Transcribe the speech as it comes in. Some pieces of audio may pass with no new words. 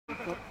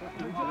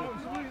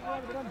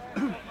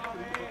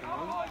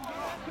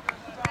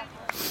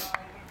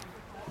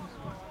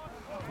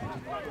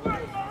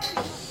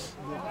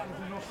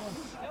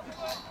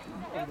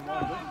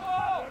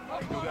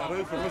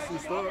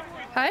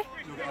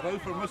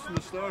Both for missing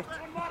the start.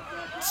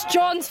 It's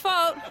John's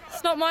fault.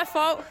 It's not my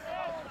fault.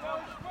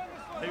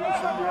 It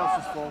was somebody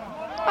else's fault.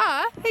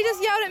 Ah, he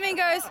just yelled at me and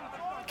goes,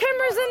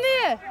 "Camera's in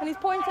there!" And he's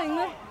pointing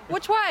there.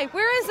 Which way?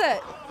 Where is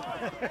it?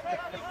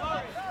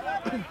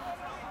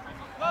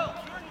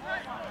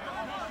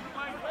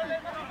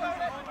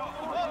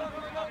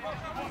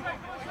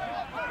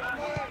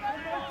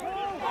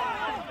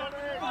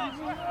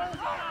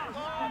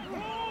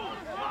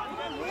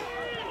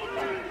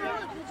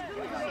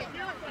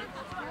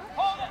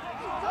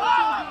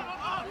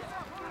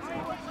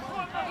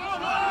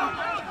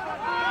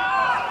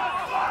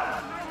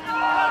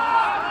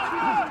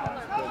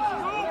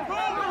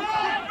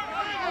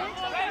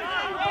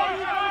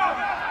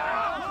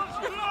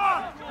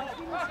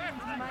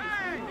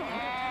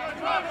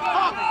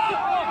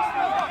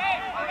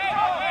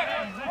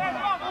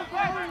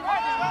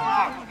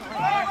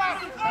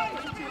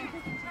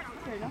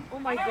 Oh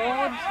my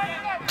god.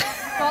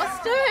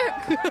 Got stuck!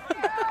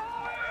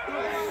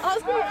 I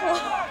was going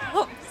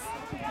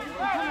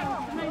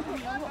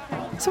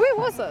to So where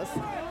was this?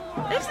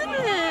 It's in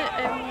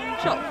the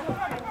shop.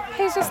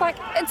 He's just like,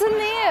 it's in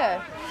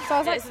there. So I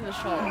was like, It's in the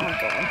shop. oh my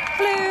god.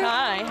 Hello.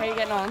 Hi, how you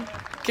getting on?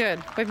 Good.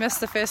 We've missed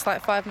the first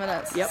like 5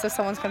 minutes. Yep. So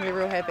someone's going to be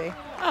real happy.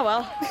 Oh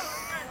well.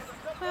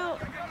 Well,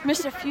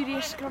 Mr.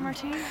 Furious Scrummer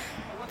team.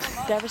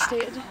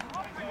 Devastated.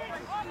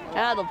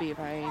 That'll be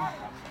fine.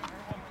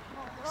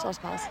 Sauce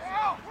pass.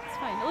 It's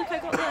fine. Look, I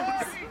got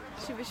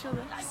this. Should we show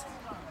this?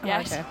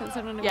 Yes.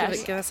 Okay.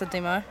 Yes. Give us a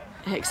demo.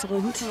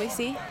 Excellent. Can we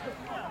see?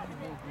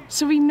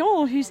 So we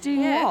know who's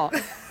doing Yeah.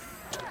 what.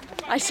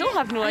 I still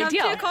have no I have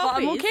idea, 2 but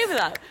I'm copies. okay with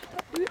that.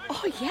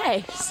 Oh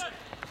yes.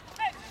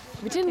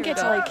 We didn't get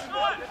to like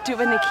do it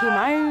when they came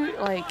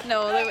out. Like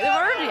No, they were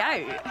already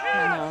out.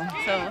 I know.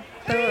 So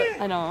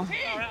I know.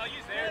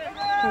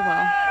 Oh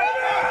well.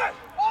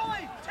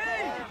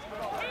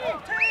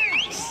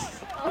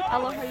 I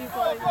love how you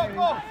guys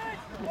are.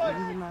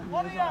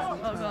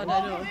 oh god, I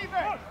know.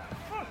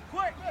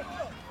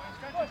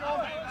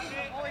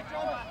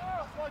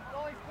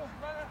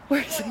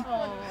 Where is he?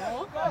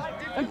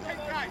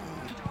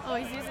 Oh,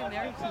 he's using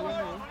their key.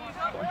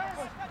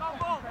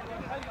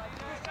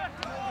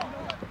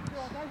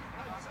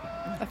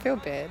 I feel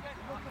bad.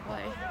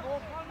 Why?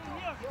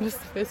 Missed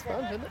the first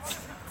 5 minutes.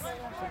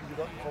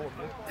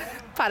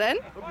 Pardon?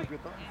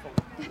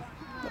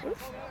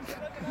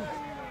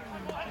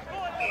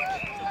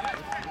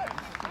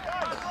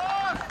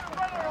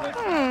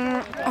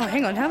 Oh,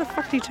 hang on. How the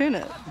fuck do you turn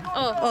it?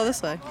 Oh,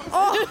 this way.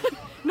 Oh,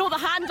 No, the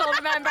handle.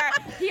 Remember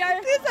here.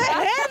 it's a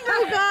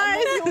handle,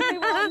 guys. The only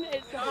one.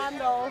 It's the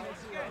handle.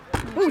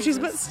 Oh, she's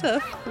a bit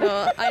stiff.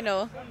 No, I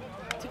know.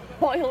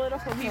 Boil it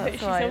up a wee bit.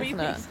 She's why, a wee isn't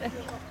bit it? stiff.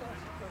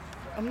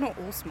 I'm not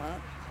all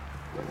smart.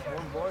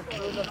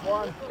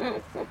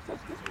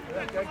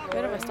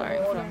 Where am I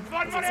starting from? Is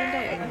it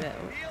Sunday or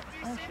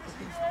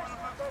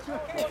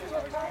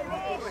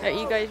the Are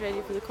you guys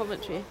ready for the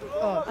commentary?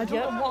 Oh, I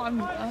don't know what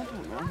I'm. I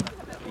don't know.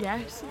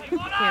 Yes.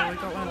 yeah,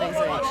 we've got one of these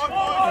each.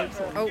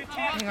 Oh,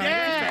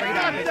 hang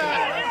on.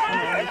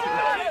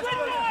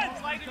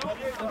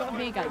 I've got a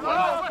big idea.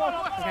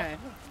 Okay.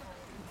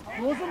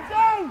 Close them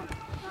down!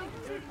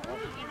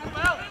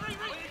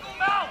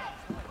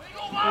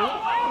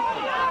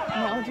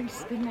 No, I'll just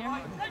spin there.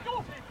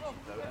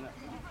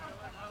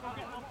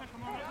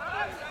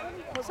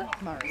 What's it?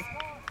 Murray.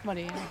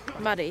 Muddy.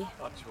 Muddy.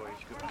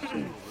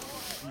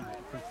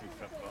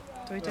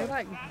 Do we do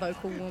like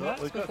vocal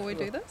warm-ups before we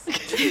do this?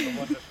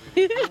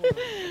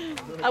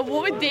 What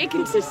would they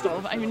consist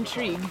of? I'm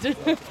intrigued.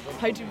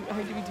 How do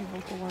we do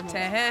vocal warm-ups?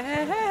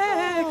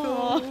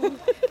 Tackle.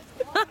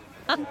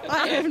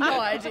 I have no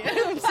idea.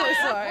 I'm so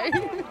sorry.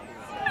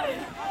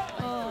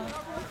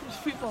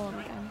 Football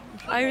again.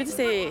 I would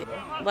say,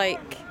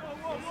 like,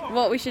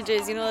 what we should do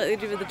is, you know, like they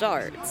do with the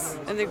darts,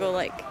 and they go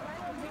like,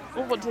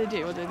 Oh, what do they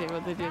do? I don't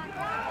know.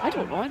 I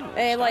don't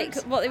know. like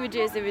what they would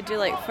do is they would do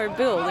like for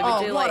bull, they would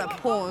Oh, do what like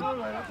a poor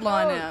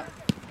line out.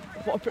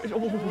 What we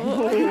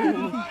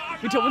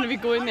don't want to be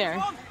going there.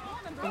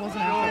 It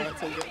wasn't our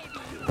fault, it's all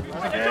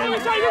good.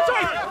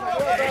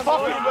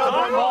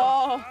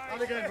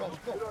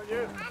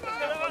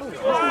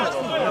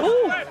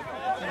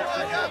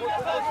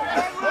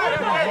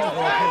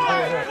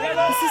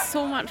 this is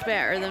so much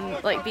better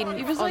than like being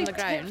He was on like the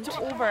ground. tipped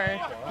over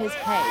his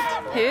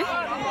head. Who?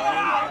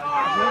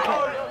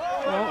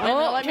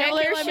 Oh, check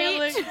your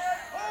sheet.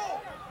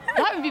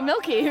 That would be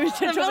Milky who was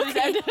tipped over his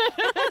head.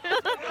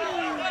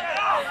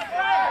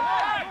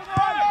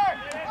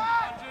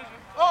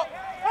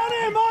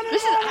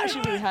 This is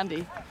actually really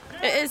handy.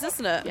 It is,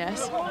 isn't it?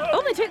 Yes.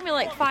 Only took me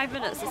like 5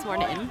 minutes this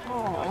morning.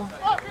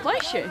 Oh,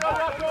 bless you.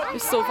 It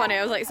was so funny.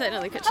 I was like sitting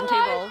at the kitchen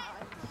table,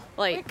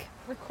 like.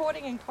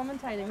 Recording and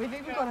commentating. We've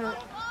even got to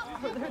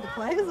put who the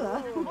players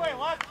are.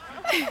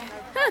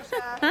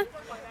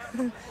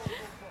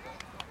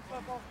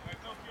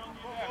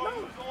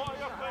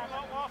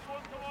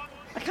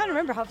 I can't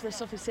remember half the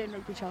stuff he's saying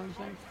rugby challenge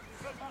now.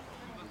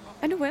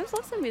 I know, when was the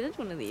last time we did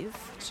one of these?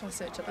 Should I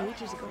search it up?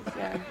 Ages ago.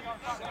 Yeah.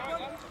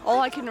 All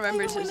I can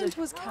remember is I went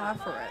into his car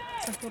for it.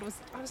 I thought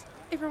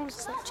everyone was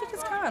just like, check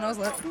his car. And I was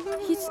like,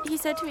 He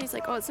said to me, he's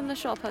like, oh, it's in the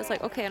shop. I was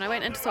like, okay. And I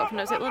went into the shop and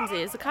I was like,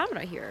 Lindsay, is the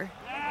camera here?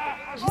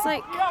 She's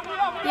like,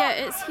 yeah,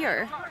 it's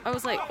here. I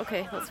was like,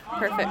 okay, that's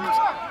perfect.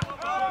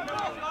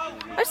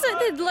 I just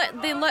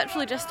like they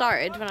literally just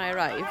started when I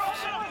arrived.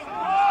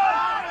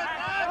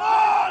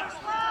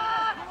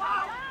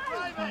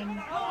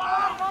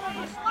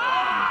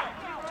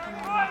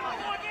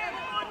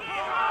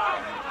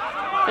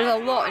 There's a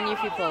lot of new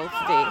people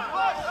today.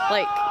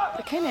 Like,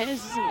 it kind of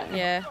is, isn't it?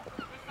 yeah.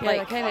 Yeah,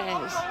 Like, it kind of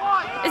is.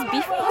 is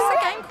Beefy? What's the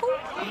gang called?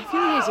 I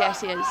feel he is,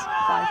 yes, he is.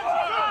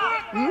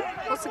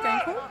 5. what's the game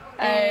called?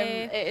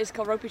 It is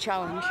called Rugby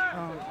Challenge.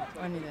 Oh,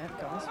 I knew that,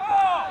 guys.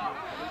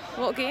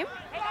 What game?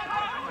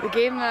 The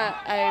game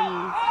that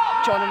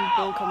John and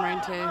Bill come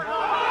round to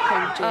play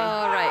with Jay.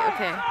 Oh, right,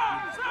 okay.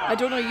 I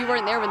don't know, you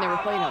weren't there when they were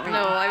playing it, right?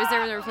 No, I was there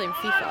when they were playing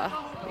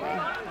FIFA.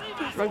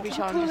 Rugby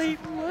Challenge.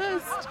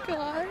 list,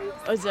 guys.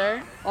 Was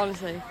there?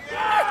 Honestly.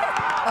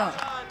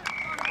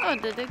 Oh,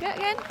 did they get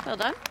again? Well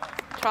done.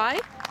 Try.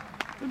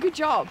 Well, good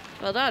job.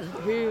 Well done.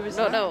 Who was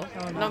No,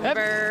 that? no.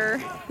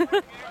 Number...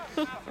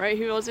 Right,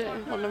 who was it?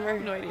 What number?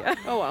 No idea.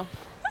 Oh well.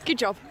 Good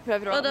job,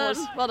 whoever Well it done.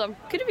 was. Well done.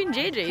 Could have been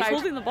JJ. He's Proud.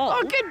 holding the ball.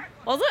 Oh, good.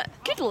 Was it?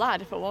 Good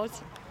lad if it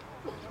was.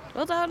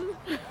 Well done.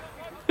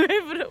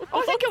 Whoever it was.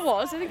 Oh, I think it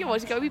was.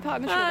 You got a wee pat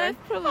on the shoulder.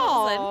 Probably Aw.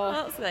 was then.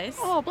 That's nice.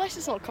 Oh, bless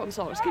his little cock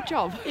socks. Good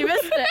job. You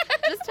missed it.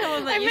 Just tell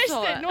him that I you missed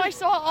saw it. No, I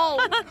saw it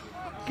all.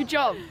 Good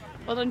job.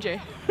 Well done,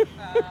 Jay.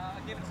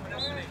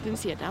 Didn't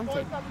see a damn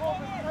thing.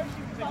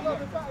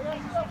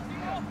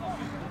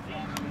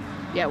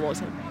 Yeah, it was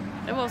him.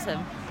 It was him.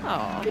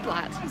 Oh, Good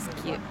lad. he's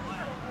cute.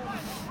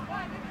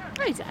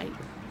 Right, right.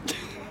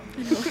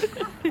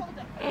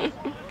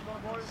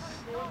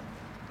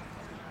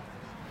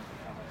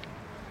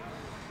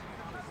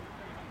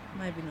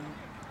 Maybe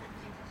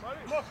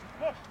not.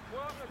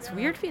 It's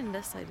weird being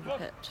this side of the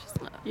pitch,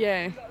 isn't it?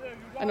 Yeah.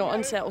 I know, it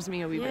unsettles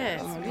me a wee bit. Yeah,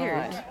 it's I'm not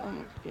weird. gonna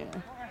lie. Yeah.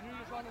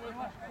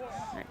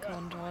 Right, come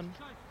on, John.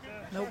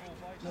 Nope,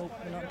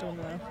 we're not doing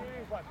well.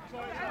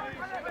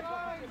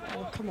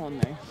 Oh, come on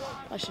now.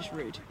 That's just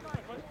rude.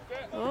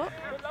 Oh,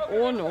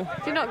 Oh, no.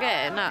 did you not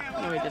get it in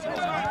that? No, he didn't.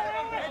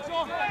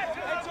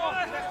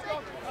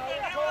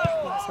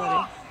 Oh,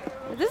 sorry.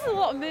 This is a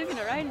lot of moving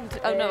around.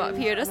 Oh no, up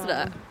here, isn't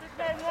it?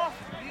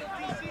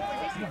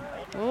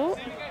 Oh.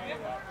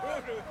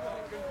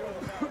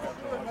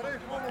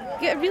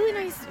 Get a really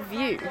nice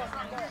view.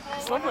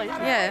 It's lovely.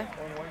 Yeah.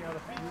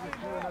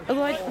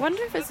 Although I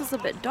wonder if it's just a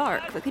bit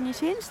dark, but can you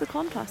change the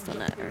contrast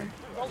on it? Or...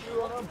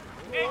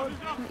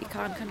 You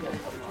can't, can you?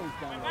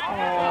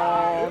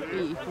 Oh,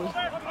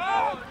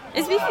 Beefy.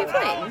 Is Beefy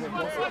playing?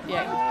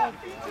 Yeah.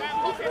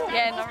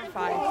 Yeah, number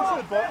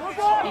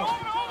 5.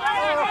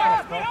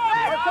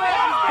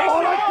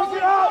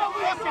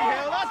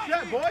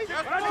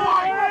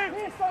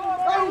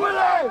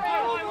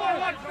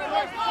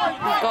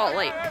 We've got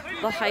like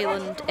the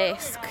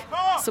Highland-esque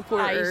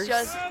supporters. He's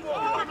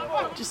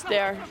just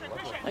there.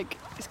 Like,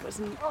 he's got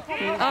some...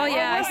 Oh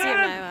yeah, I see him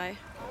now. Aye.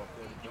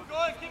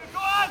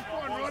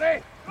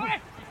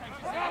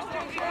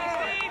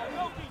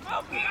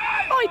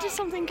 Oh, he did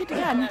something good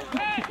again.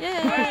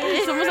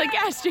 Yeah. Someone's like,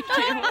 yes,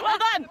 JJ, well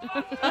done.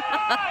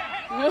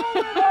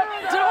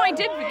 Don't know what I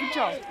did, but good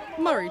job.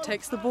 Murray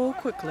takes the ball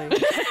quickly.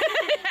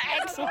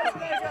 Excellent.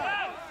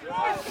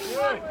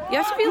 You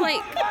have to be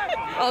like,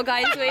 oh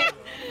guys, wait.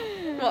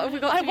 What have we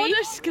got I to want be?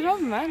 a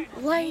scrum, man.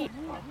 Light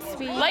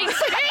speed. Light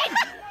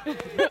speed!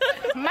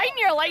 Mind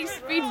your light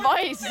speed,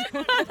 boys.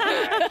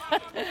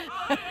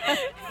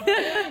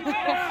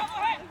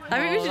 I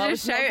think we should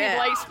just shout it.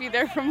 Light speed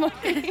there from Moray.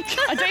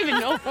 I don't even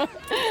know.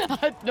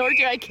 Nor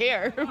do I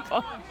care.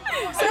 But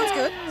Sounds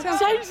good.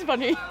 sounds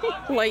funny.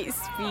 Light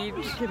speed.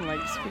 Fucking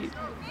light speed.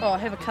 Oh,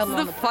 have a cuddle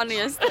on The the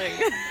funniest thing.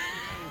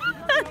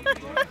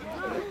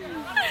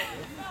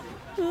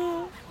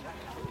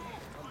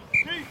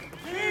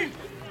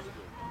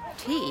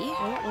 Tea?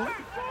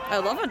 I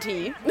love a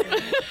tea.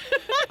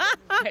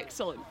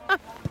 Excellent.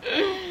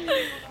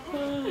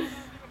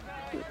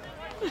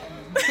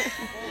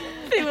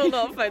 They will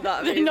not find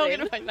that They're amazing. not going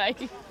to find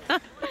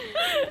that.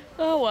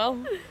 Oh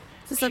well.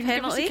 Is this a Give us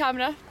a penalty?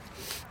 camera.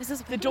 Is this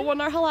a They penalty? don't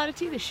want our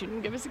hilarity, they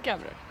shouldn't give us a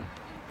camera.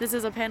 This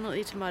is a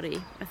penalty to Moray,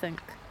 I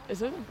think.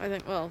 Is it? I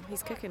think, well,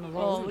 he's kicking the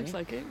Well, ball, it isn't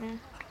looks he? like it,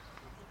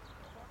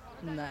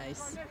 yeah.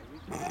 Nice.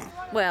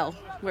 Well,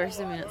 we're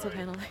assuming it's a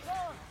penalty.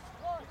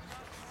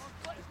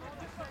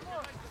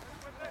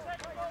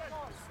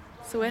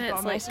 So when Got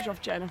it's a like, message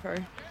off Jennifer.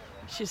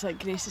 She's like,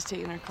 Grace is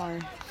taking her car.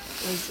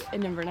 Was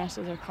in Inverness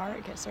with her car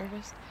to get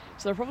serviced.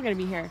 So they're probably going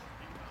to be here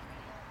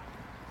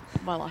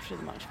well after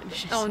the match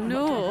finishes. oh I'm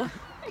not no,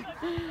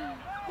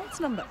 What's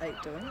number 8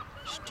 doing?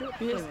 Stuart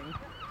Yes. Fleming.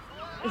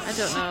 I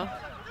don't know.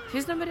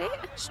 Who's number 8?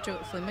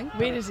 Stuart Fleming.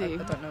 Where is he? I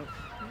don't know.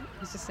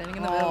 He's just standing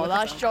in the middle. Oh, with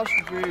that's his just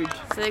rude.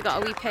 So they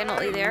got a wee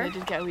penalty They there.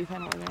 did get a wee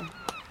penalty there.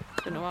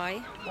 Don't know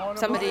why.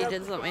 Somebody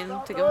did something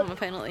to give him a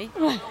penalty.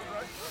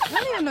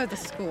 don't even know the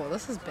score.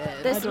 This is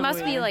bad. This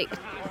must be like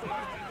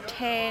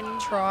 10,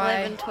 Try.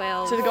 11,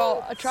 12. So they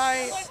got a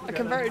try, a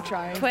converted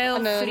try, 12,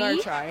 and then another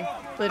 3. try.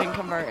 They didn't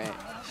convert it.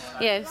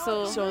 Yeah,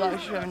 so So that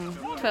should have been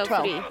 12,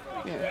 3.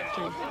 Yeah,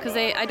 3. Because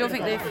I don't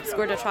think they've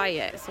scored a try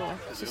yet, so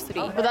it's just 3.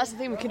 But that's the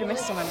thing, we could have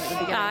missed someone at the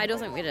beginning. Nah, I don't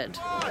think we did.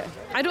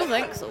 I don't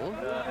think so.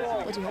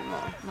 What do you hope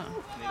not? No.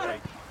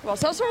 Well,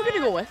 so that's what we're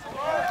going to go with.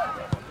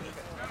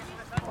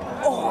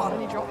 Oh,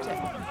 and he dropped it.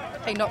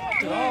 He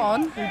knocked it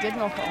on. He did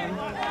knock it on.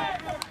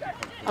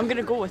 I'm going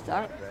to go with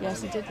that.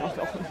 Yes, he did knock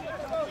it on.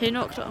 Who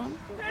knocked it on?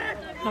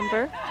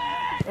 Number?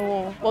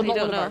 Oh, well, We not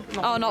don't one know. of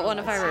our, Oh, not one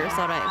of ours.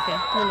 All right, okay.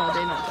 No,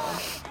 they knocked it on.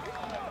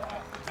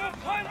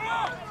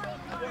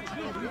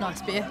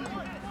 Nice beer.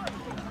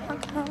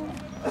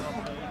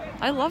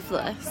 I love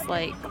this.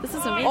 Like, this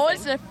is amazing. Oh,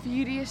 it's a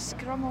furious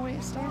scrum away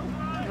to start.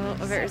 Oh,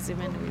 I better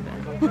zoom in a wee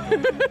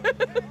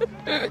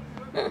bit.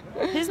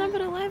 Who's number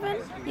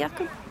 11?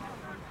 Jakob?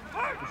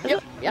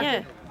 Yep.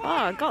 Yeah. Oh,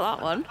 I got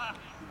that one.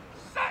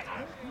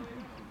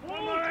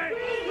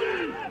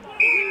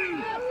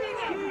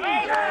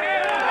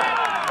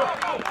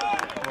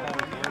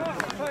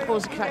 What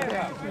was the crack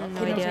there?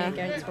 No idea.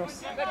 Against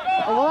Ross.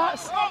 Oh, well,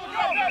 that's...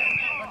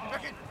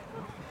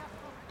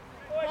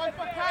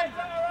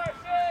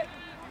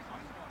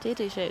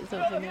 JJ shouts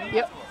don't for me.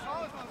 Yep.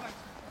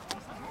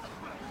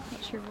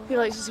 Not sure what. He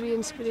likes us to be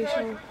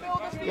inspirational.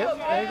 Yep,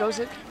 there goes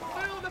it.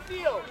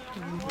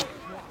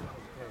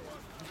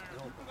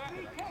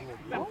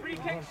 Free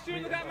kick,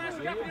 shoot that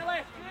man, gap on your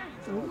left.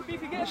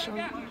 Beefy get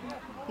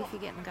If you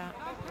get in the gap.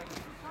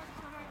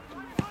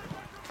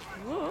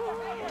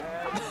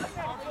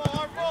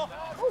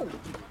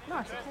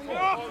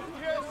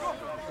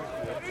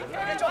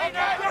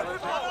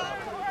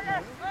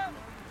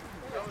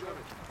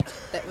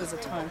 That was a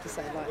time to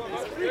say like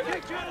this. free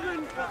kick,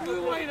 gentlemen.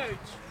 Blue line out.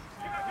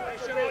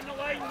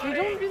 They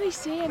don't really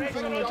say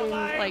anything when they're doing,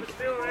 like,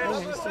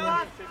 moments, do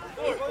they?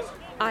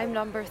 I'm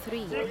number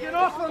 3. Get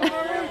off on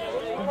Murray!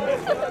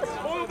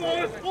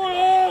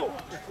 Oh!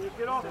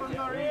 Get off on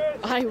Murray!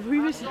 Aye, we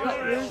was... I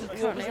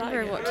can't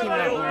remember what team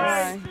that was.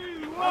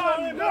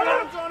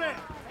 Hands on it!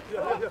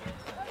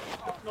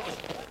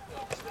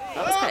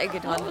 That was quite a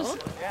good handle.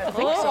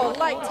 Oh,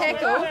 light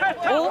tackle.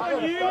 Oh,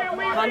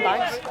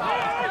 handbags.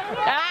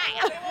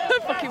 Ah!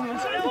 Fucking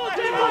was.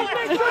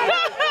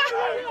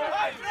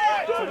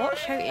 What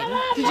shouting?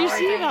 Did you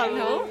see that?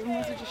 No. He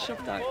must have just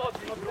shoved that.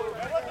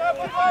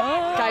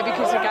 Guy,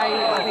 because the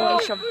guy, I think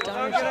he shoved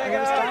down or something. It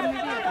was down, maybe?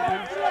 I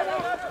don't know.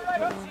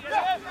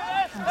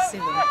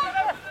 7.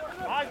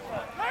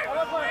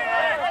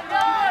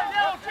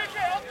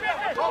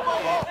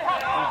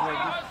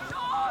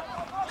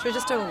 Should we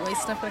just do a wee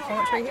sniff of the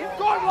commentary here?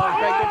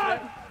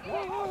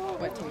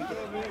 Wait till we get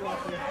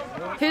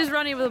Who's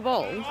running with the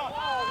ball?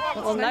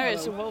 Well, now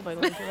it's a wall by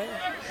the way.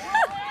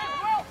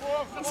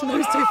 This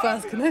moves too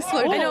fast. Can they slow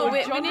I down? know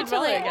we John need to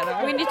Miller like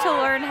again, we need to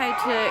learn how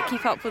to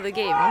keep up with the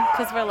game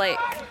because we're like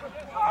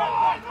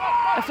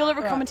I feel like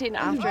we're commentating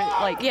after it,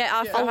 like, yeah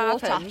after a it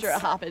lot happens. after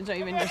it happens, not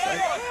even just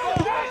like...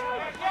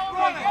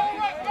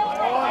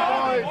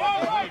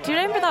 Do you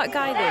remember that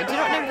guy though? Do you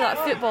not remember that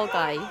football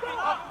guy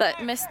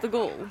that missed the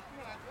goal?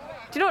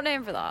 Do you not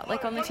remember that?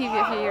 Like on the TV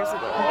a few years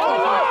ago.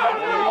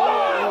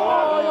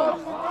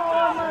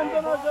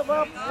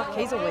 Fuck,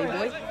 he's a wee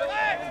boy.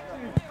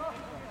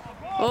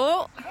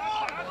 Oh!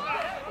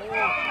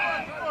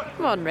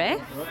 Come on,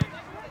 ref.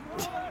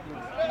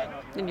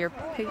 In your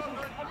pink.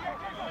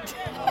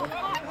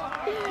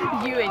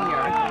 You and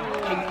your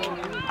pink.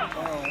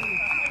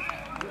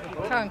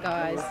 Come on,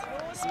 guys.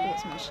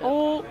 Sportsmanship.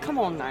 Oh, come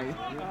on now.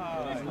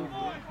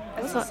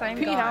 It's the same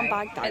Put your guy.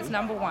 handbag down. It's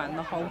number 1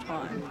 the whole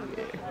time.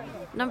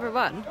 Number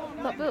 1.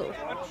 That bull.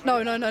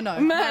 No. Man, Murray, no,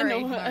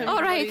 Murray.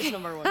 All right. He's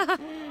number 1.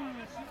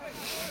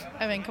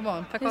 I mean, come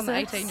on, pick Who's on the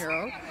this?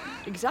 18-year-old.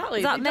 Exactly.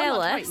 Is that They've done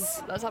Melis?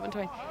 twice. That's happened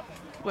twice.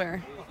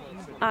 Where?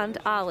 And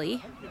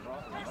Ali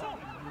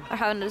are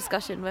having a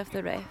discussion with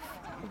the ref.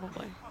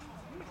 Probably.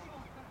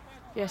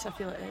 Yes, I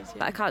feel it is. But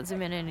Yeah. I can't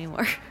zoom in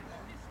anymore.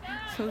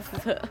 We're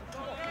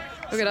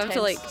gonna have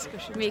to like Tense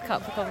discussion. make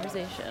up the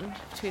conversation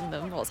between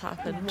them. What's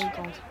happened? Oh my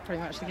god.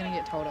 Pretty much, they're going to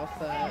get told off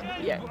for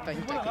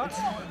being dickheads.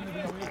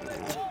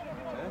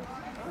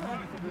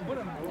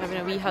 Having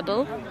a wee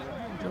huddle.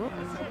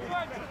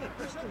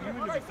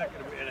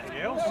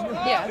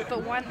 Yeah,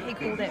 but one, he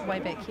called that way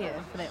back here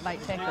for that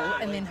late tackle,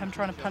 and then him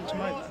trying to punch him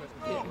over.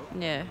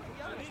 Yeah.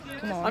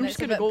 Come on, I'm that's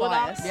just a going to bit go with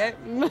biased. that.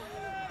 Yeah.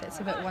 That's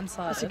a bit That's a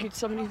one-sided. good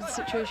summary of the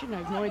situation. I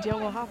have no idea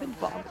what happened,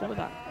 but I'll go with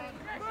that.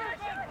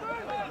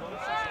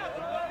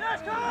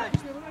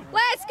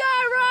 Let's go,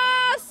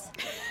 Ross!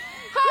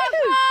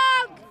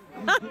 Honk,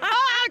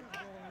 honk!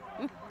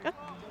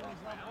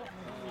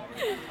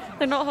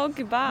 They're not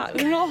honking back.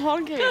 They're not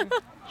honking.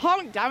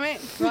 Honk, damn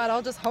it. Right,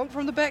 I'll just honk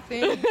from the back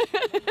then.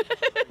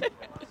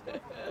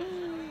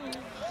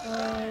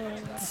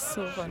 It's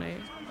so funny.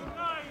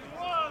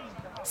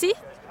 See?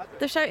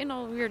 They're shouting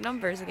all weird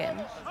numbers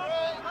again.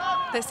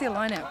 That's their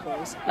line-out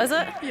calls. Is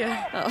it?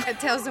 Yeah. Oh. It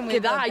tells them where Okay,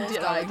 the that I ball's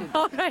did. going.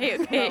 All right,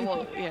 okay. Yeah,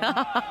 well,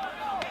 yeah.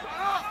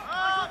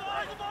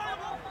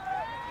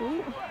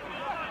 Ooh.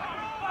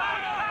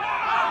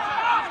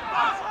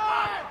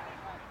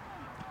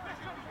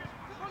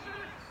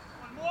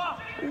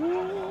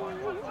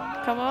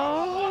 Come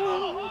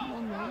on.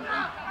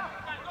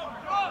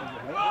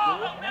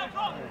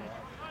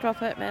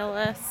 Drop it,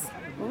 Melis.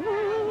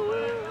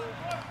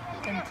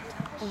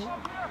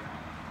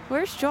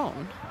 Where's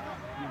John?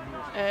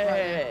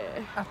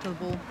 After the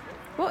ball.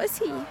 What is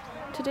he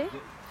today?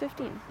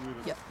 15.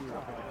 Yep.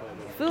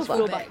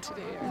 Fullback.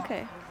 today.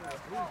 Okay.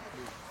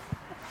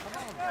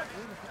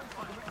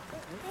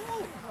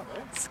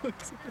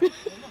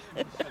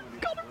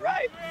 Got it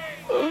right.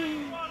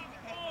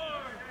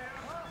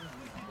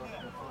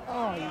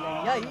 Oh,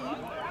 yeah.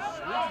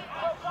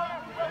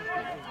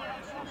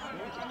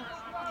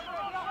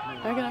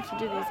 We're gonna have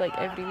to do these like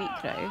every week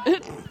now.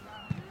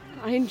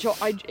 I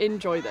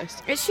enjoy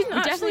this. It shouldn't We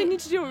actually. definitely need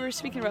to do what we were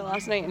speaking about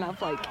last night and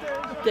have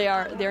like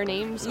their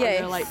names and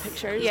their like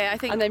pictures. Yeah, I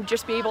think- And then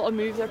just be able to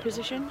move their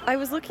position. I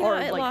was looking Or,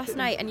 at it like, last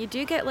night, and you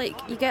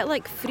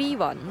get free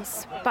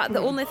ones, but the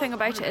only thing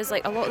about it is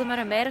like a lot of them are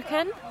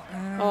American,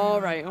 Oh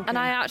right. Okay. and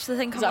I actually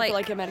think Is I'm that for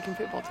like, like American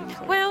football teams?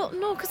 Or? well,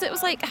 no, because it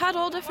was like it had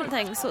all different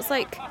things, so it's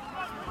like,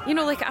 you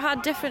know, like it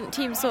had different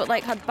teams, so it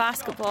like had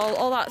basketball,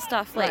 all that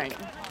stuff, like Right.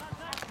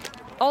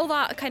 all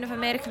that kind of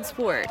American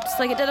sports.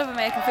 Like it did have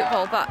American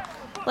football, but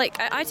like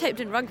I typed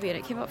in rugby and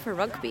it came up for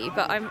rugby,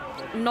 but I'm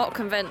not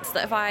convinced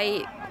that if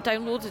I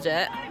downloaded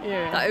it,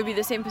 Yeah. that it would be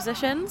the same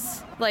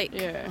positions. Like.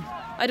 Yeah.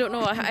 I don't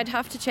know, I'd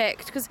have to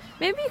check, because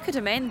maybe you could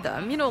amend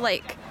them, you know,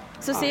 like,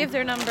 so say if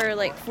their number,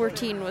 like,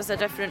 14 was a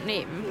different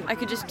name, I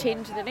could just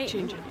change the name.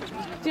 Change it. Do you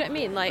know what I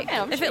mean? Like,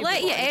 Yeah, I'm if sure it you let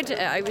could you edit it,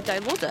 I would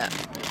download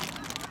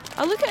it.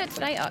 I'll look at it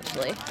tonight,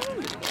 actually.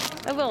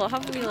 I will, I'll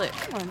have a wee look.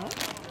 Why not?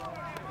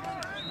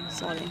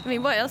 Sorry. I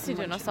mean, what else are you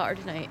doing on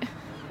Saturday night?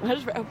 I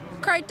just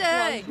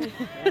Crichton!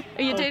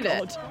 Are you doing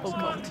God. it? Oh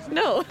god.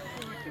 No.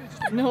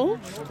 No,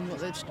 I'm not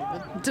that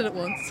stupid. Did it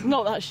once.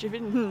 not that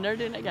stupid. They're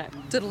doing it again.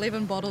 Did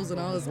 11 bottles and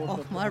I was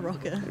off my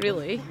rocker.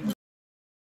 Really?